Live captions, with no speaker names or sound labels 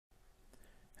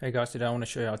Hey guys, today I want to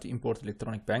show you how to import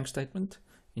electronic bank statement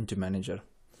into Manager,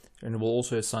 and we'll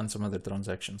also assign some other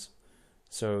transactions.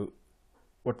 So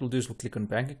what we'll do is we'll click on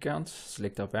bank account,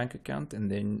 select our bank account,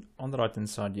 and then on the right hand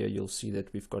side here you'll see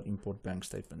that we've got import bank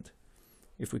statement.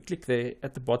 If we click there,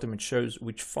 at the bottom it shows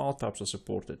which file types are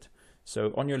supported.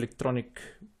 So on your electronic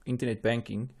internet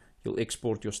banking, you'll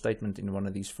export your statement in one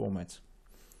of these formats.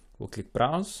 We'll click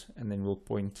browse, and then we'll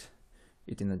point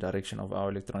it in the direction of our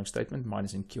electronic statement. Mine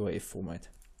is in QAF format.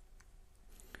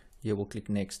 Here we'll click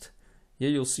next.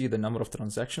 Here you'll see the number of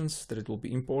transactions that it will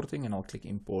be importing, and I'll click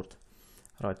import.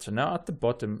 Right, so now at the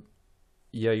bottom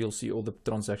here you'll see all the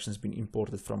transactions being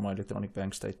imported from my electronic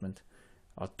bank statement.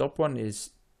 Our top one is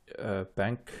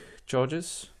bank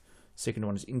charges. Second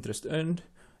one is interest earned.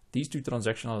 These two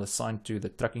transactions are assigned to the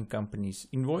trucking company's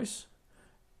invoice.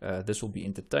 This will be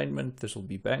entertainment, this will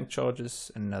be bank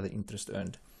charges, and another interest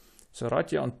earned. So right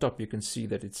here on top you can see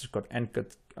that it's got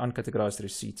uncategorized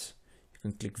receipts. You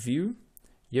can click view.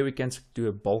 Here we can do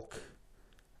a bulk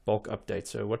update.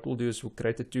 So what we'll do is we'll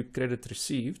create a to credit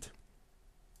received.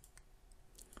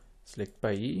 Select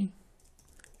payee,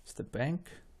 it's the bank,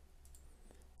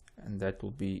 and that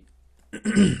will be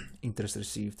interest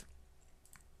received.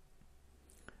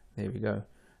 There we go.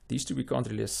 These two we can't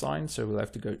really assign, so we'll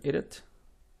have to go edit,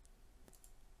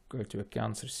 go to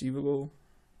accounts receivable,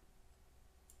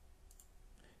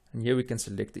 and here we can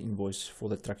select the invoice for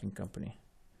the trucking company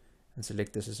and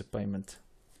select this as a payment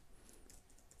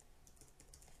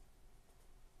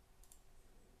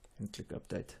and click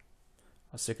update.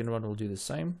 Our second one will do the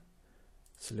same.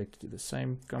 Select to the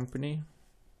same company,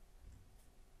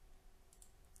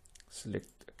 select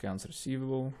accounts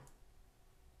receivable,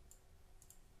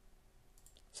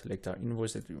 select our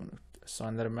invoice that we want to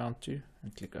assign that amount to,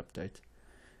 and click update.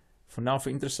 For now, for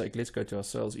interest sake, let's go to our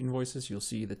sales invoices. You'll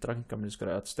see the trucking company's got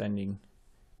an outstanding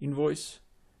invoice.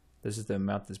 This is the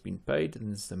amount that's been paid,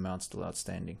 and this is the amount still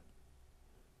outstanding.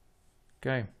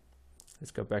 Okay,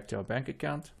 let's go back to our bank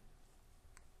account.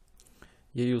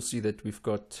 Here you'll see that we've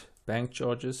got bank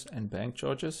charges and bank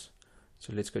charges.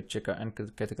 So let's go check our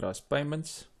uncategorized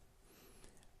payments.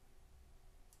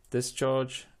 This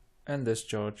charge and this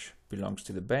charge belongs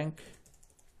to the bank,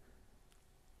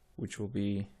 which will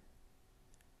be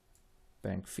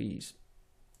bank fees,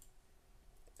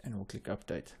 and we'll click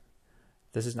update.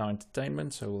 This is now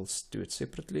entertainment, so we'll do it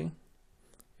separately.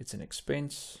 It's an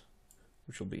expense,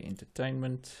 which will be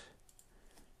entertainment.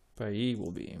 Payee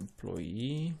will be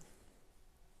employee,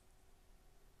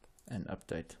 and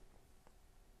update.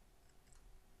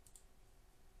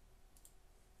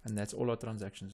 And that's all our transactions.